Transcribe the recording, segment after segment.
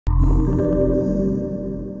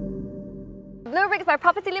Bleubricks by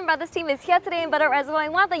Propertylimbrothers team is here today in Bedok Reservoir,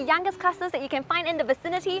 and one of the youngest clusters that you can find in the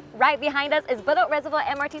vicinity. Right behind us is Bedok Reservoir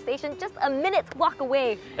MRT station, just a minute's walk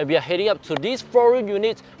away. And we are heading up to these 4-room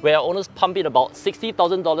units where our owners pump in about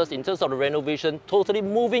 $60,000 in terms of the renovation. Totally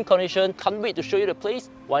moving condition. Can't wait to show you the place.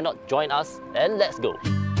 Why not join us and let's go.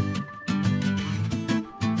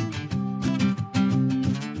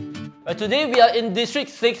 Today we are in District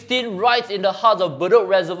 16, right in the heart of Bedok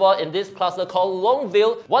Reservoir in this cluster called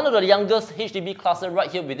Longville, one of the youngest HDB clusters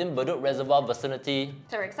right here within Bedok Reservoir vicinity.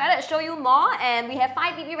 So we're excited to show you more, and we have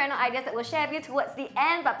 5 BB reno ideas that we'll share with you towards the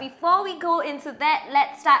end. But before we go into that,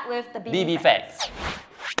 let's start with the BB facts.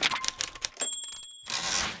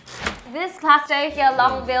 This cluster here,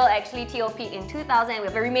 Longville, actually TOP'd in 2000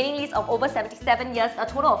 with a remaining lease of over 77 years, a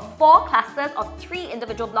total of 4 clusters of 3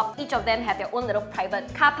 individual blocks. Each of them have their own little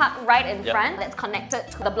private car park right in front that's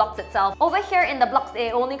connected to the blocks itself. Over here in the blocks,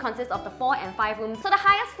 they only consist of the 4 and 5 rooms. So the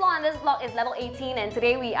highest floor on this block is level 18, and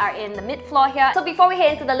today we are in the mid floor here. So before we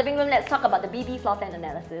head into the living room, let's talk about the BB floor plan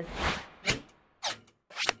analysis.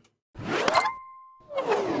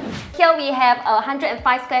 Here we have a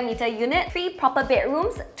 105 square meter unit, 3 proper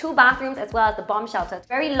bedrooms, 2 bathrooms, as well as the bomb shelter.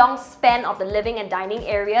 Very long span of the living and dining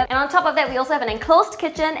area. And on top of that, we also have an enclosed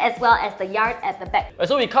kitchen as well as the yard at the back.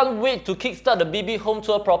 So we can't wait to kickstart the BB home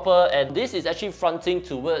tour proper, and this is actually fronting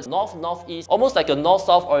towards north-northeast, almost like a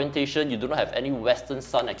north-south orientation. You do not have any western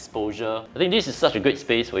sun exposure. I think this is such a great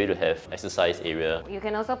space for you to have exercise area. You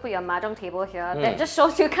can also put your mahjong table here. That just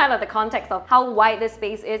shows you kind of the context of how wide this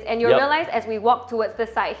space is, and you'll realize as we walk towards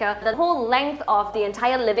this side here, the whole length of the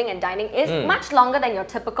entire living and dining is much longer than your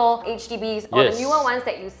typical HDBs or the newer ones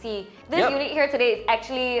that you see. This unit here today is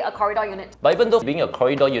actually a corridor unit. But even though being a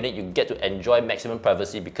corridor unit, you get to enjoy maximum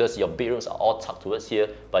privacy because your bedrooms are all tucked towards here,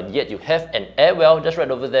 but yet you have an air well just right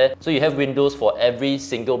over there. So you have windows for every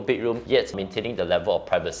single bedroom, yet maintaining the level of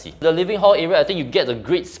privacy. The living hall area, I think you get a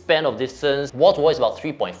great span of distance. Wall to wall is about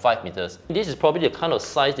 3.5 meters. This is probably the kind of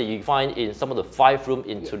size that you find in some of the 5-room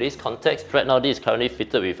in today's context. Right now, this is currently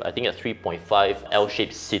fitted with, I think, a 3.5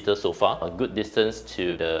 L-shaped seater sofa. A good distance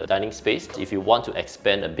to the dining space. If you want to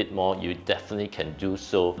expand a bit more, you definitely can do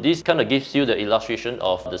so. This kind of gives you the illustration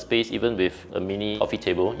of the space. Even with a mini coffee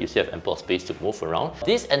table, you still have ample space to move around.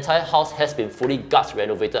 This entire house has been fully guts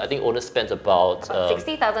renovated. I think owners spent about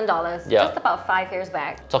 $60,000 just about 5 years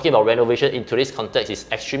back. Talking about renovation in today's context is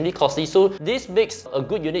extremely costly, so this makes a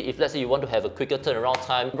good unit if let's say you want to have a quicker turnaround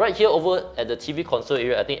time. Right here over at the TV console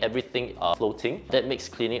area, I think everything are floating. That makes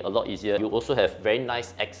cleaning a lot easier. You also have very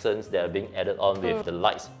nice accents that are being added on with the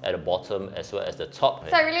lights at the bottom as well as the top.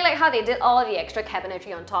 So I really like how they did all the extra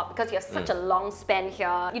cabinetry on top because you have such a long span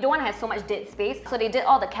here. You don't want to have so much dead space. So they did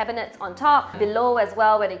all the cabinets on top, below as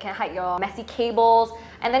well, where you can hide your messy cables.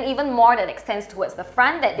 And then even more that extends towards the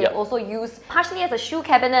front that they also use partially as a shoe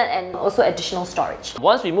cabinet and also additional storage.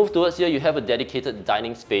 Once we move towards here, you have a dedicated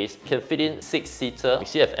dining space. You can fit in 6-seater. You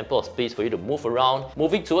still have ample space for you to move around.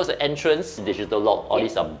 Moving towards the entrance, digital lock. All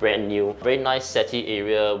these are brand new. Very nice settee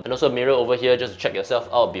area. And also a mirror over here just to check yourself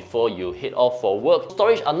out before you head off for work.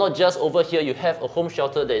 Storage are not just over here. You have a home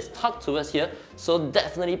shelter that is tucked towards here. So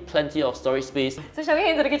definitely plenty of storage space. So shall we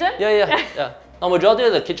head into the kitchen? Yeah. Now, majority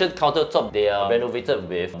of the kitchen countertop, they are renovated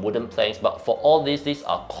with wooden planks, but for all these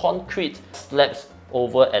are concrete slabs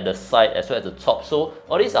over at the side as well as the top. So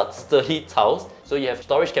all these are sturdy tiles. So you have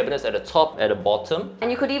storage cabinets at the top, at the bottom.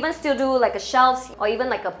 And you could even still do like a shelves or even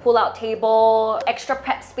like a pull-out table, extra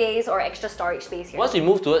prep space or extra storage space here. Once we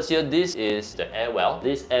move towards here, this is the air well.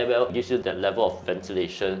 This air well gives you that level of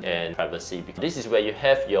ventilation and privacy. This is where you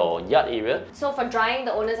have your yard area. So for drying,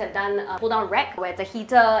 the owners have done a pull-down rack where it's a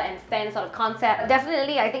heater and fan sort of concept.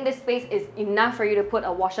 Definitely, I think this space is enough for you to put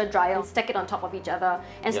a washer, dryer, and stack it on top of each other.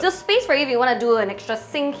 And still space for you if you want to do an extra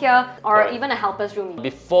sink here or even a helper's room.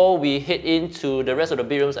 Before we head into the rest of the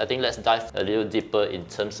bedrooms, I think let's dive a little deeper in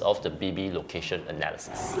terms of the BB location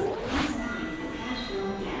analysis.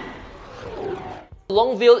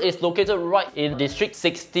 Longville is located right in District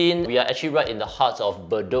 16. We are actually right in the heart of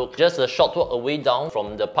Bedok. Just a short walk away down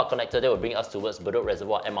from the park connector that will bring us towards Bedok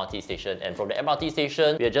Reservoir MRT station. And from the MRT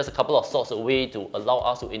station, we are just a couple of stops away to allow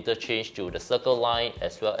us to interchange to the Circle Line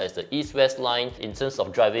as well as the East-West Line. In terms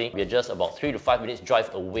of driving, we are just about 3 to 5 minutes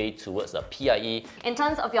drive away towards the PIE. In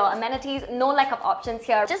terms of your amenities, no lack of options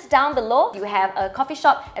here. Just down below, you have a coffee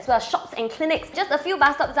shop as well as shops and clinics. Just a few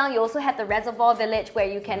bus stops down, you also have the Reservoir Village where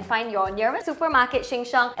you can find your nearest supermarket market Sheng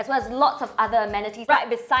Siang, as well as lots of other amenities. Right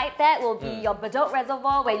beside that will be your Bedok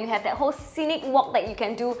Reservoir, where you have that whole scenic walk that you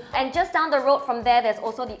can do. And just down the road from there, there's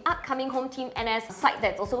also the upcoming HomeTeam NS site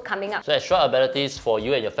that's also coming up. So extra amenities for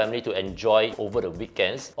you and your family to enjoy over the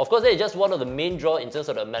weekends. Of course, that is just one of the main draw in terms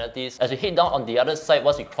of the amenities. As you head down on the other side,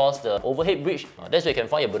 once you cross the overhead bridge, that's where you can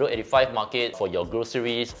find your Bedok 85 market for your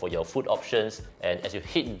groceries, for your food options. And as you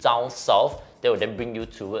head down south, that will then bring you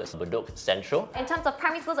towards Bedok Central. In terms of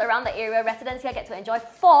primary schools around the area, residents here get to enjoy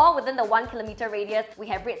 4 within the 1 kilometer radius. We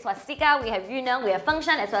have Red Swastika, we have Reno, we have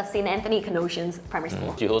Fengshan, as well as St. Anthony Canossians Primary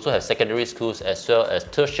School. You also have secondary schools as well as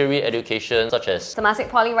tertiary education, such as Temasek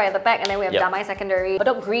Poly right at the back, and then we have Damai Secondary,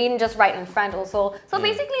 Bedok Green just right in front also. So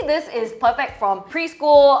basically this is perfect from preschool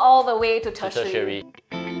all the way to tertiary.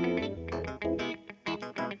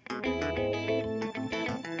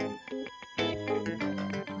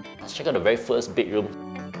 Let's check out the very first bedroom.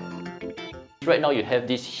 Right now you have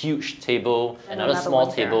this huge table, another small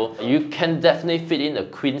table. You can definitely fit in a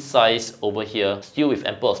queen size over here, still with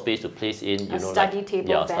ample space to place in, you know, study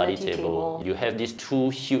table, study table. You have these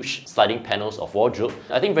 2 huge sliding panels of wardrobe.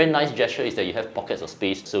 I think very nice gesture is that you have pockets of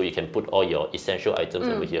space so you can put all your essential items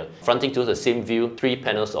over here. Fronting to the same view, 3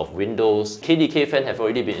 panels of windows. KDK fan have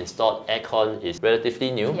already been installed. Aircon is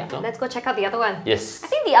relatively new. Yeah, let's go check out the other one. Yes. I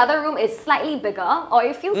think the other room is slightly bigger, or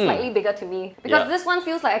it feels slightly bigger to me. Because this one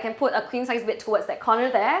feels like I can put a queen size bed towards that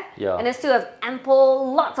corner there, and then still have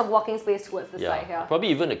ample, lots of walking space towards the side here. Probably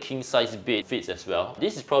even a king size bed fits as well.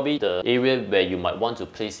 This is probably the area where you might want to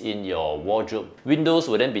place in your wardrobe. Windows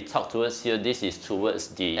will then be tucked towards here. This is towards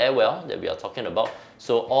the airwell that we are talking about.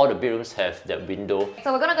 So all the bedrooms have that window.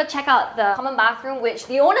 So we're gonna go check out the common bathroom, which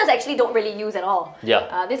the owners actually don't really use at all.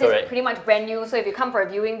 This is pretty much brand new, so if you come for a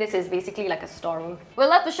viewing, this is basically like a storeroom. We'd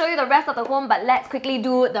love to show you the rest of the home, but let's quickly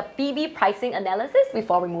do the BB pricing analysis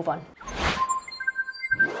before we move on.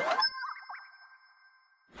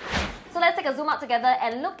 So let's take a zoom out together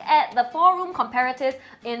and look at the 4-room comparatives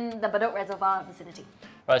in the Bedok Reservoir vicinity.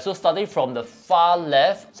 Right, so starting from the far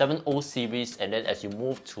left, 7.0 series, and then as you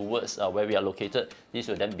move towards where we are located, this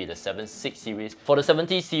will then be the 7.6 series. For the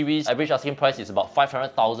 70 series, average asking price is about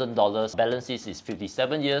 $500,000. Balance is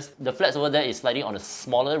 57 years. The flats over there is slightly on a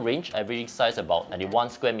smaller range, averaging size about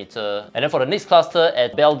 91 square meter. And then for the next cluster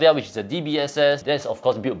at Belvia, which is a DBSS, that is of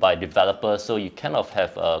course built by developers, so you kind of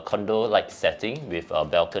have a condo-like setting with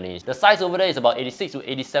balconies. The size over there is about 86 to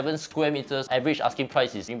 87 square meters. Average asking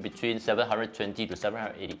price is in between $720,000 to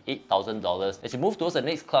 $788,000. As you move towards the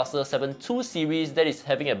next cluster, 7.2 series, that is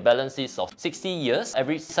having a balance of 60 years.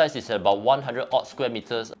 Average size is about 100 odd square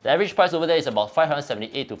meters. The average price over there is about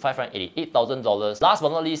 $578,000 to $588,000. Last but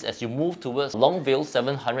not least, as you move towards Longvale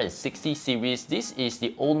 760 series, this is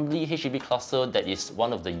the only HDB cluster that is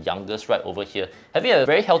one of the youngest right over here. Having a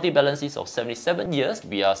very healthy balance of 77 years,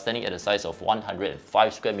 we are standing at a size of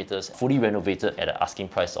 105 square meters, fully renovated at an asking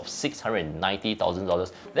price of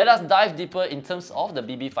 $690,000. Let us dive deeper in terms of the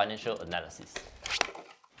BB financial analysis.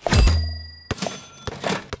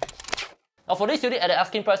 Now for this unit at an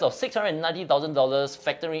asking price of $690,000,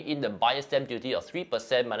 factoring in the buyer's stamp duty of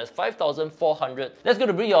 3% minus $5,400, that's going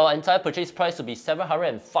to bring your entire purchase price to be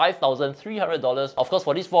 $705,300. Of course,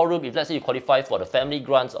 for this 4-room, if let's say you qualify for the family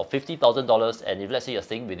grants of $50,000, and if let's say you're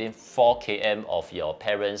staying within 4 km of your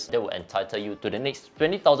parents, that will entitle you to the next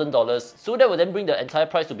 $20,000. So that will then bring the entire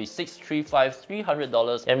price to be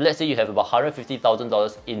 $635,300. And let's say you have about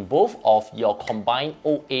 $150,000 in both of your combined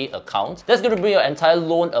OA accounts, that's going to bring your entire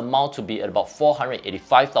loan amount to be at about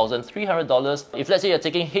 $485,300. If let's say you're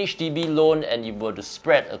taking HDB loan and you were to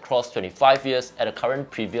spread across 25 years at a current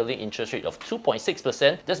prevailing interest rate of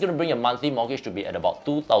 2.6%, that's going to bring your monthly mortgage to be at about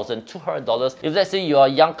 $2,200. If let's say you're a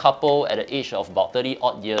young couple at the age of about 30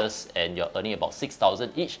 odd years and you're earning about $6,000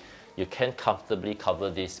 each, you can comfortably cover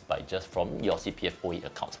this by just from your CPF OE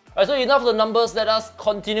account. Alright, so enough of the numbers, let us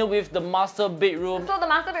continue with the master bedroom. So the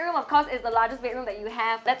master bedroom, of course, is the largest bedroom that you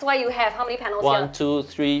have. That's why you have how many panels here? 1, 2,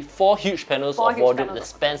 3, 4 huge panels of wardrobe that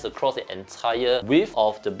spans across the entire width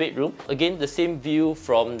of the bedroom. Again, the same view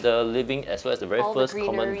from the living as well as the very first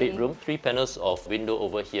common bedroom. 3 panels of window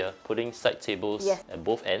over here, putting side tables at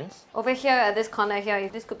both ends. Over here at this corner here,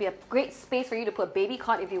 this could be a great space for you to put a baby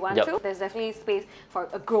cot if you want to. There's definitely space for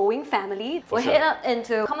a growing family. We'll head up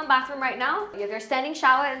into common bathroom right now. You have your standing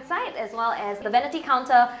shower inside, as well as the vanity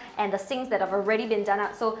counter and the sinks that have already been done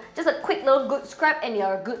up. So just a quick little good scrub and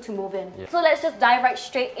you're good to move in. So let's just dive right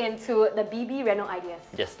straight into the BB reno ideas.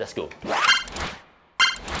 Yes, let's go.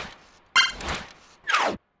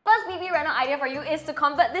 First BB reno idea idea for you is to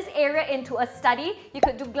convert this area into a study. You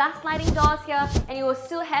could do glass sliding doors here and you will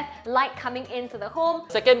still have light coming into the home.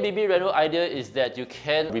 Second BB reno idea is that you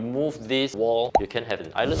can remove this wall. You can have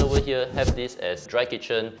an island over here, have this as dry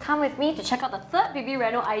kitchen. Come with me to check out the third BB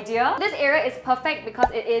reno idea. This area is perfect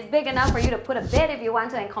because it is big enough for you to put a bed if you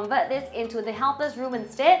want to and convert this into the helper's room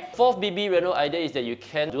instead. Fourth BB reno idea is that you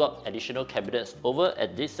can do up additional cabinets over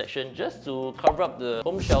at this section just to cover up the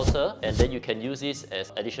home shelter, and then you can use this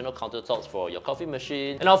as additional countertops for your coffee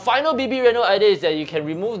machine. And our final BB reno idea is that you can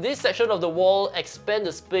remove this section of the wall, expand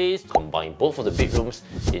the space, combine both of the bedrooms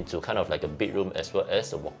into kind of like a bedroom as well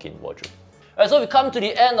as a walk-in wardrobe. Alright, so we come to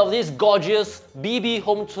the end of this gorgeous BB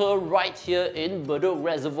home tour right here in Bedok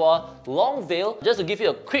Reservoir, Longvale. Just to give you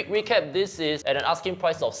a quick recap, this is at an asking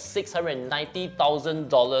price of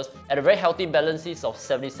 $690,000 at a very healthy balance sheet of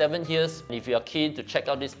 77 years. And if you are keen to check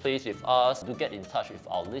out this place with us, do get in touch with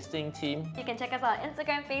our listing team. You can check us out on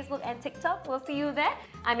Instagram, Facebook and TikTok. We'll see you there.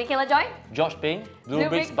 I'm Mikaela-Joy. George Ping,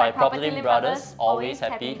 bleubricks by Propertylimbrothers. Always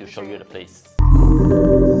happy to show you the place.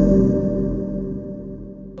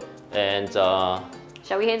 And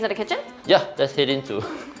shall we head into the kitchen? yeah, let's head into.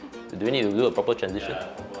 Do we need to do a proper transition?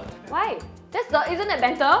 Why? Isn't it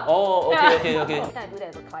better? Oh, okay. Then I do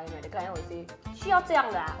that to the client, right? The client will say, 需要这样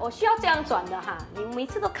的啊，我需要这样转的哈，你每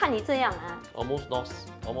次都看你这样啊。Almost north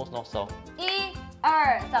south.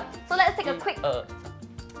 1、2、3 So let's take a quick.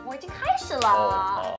 我已经开始了。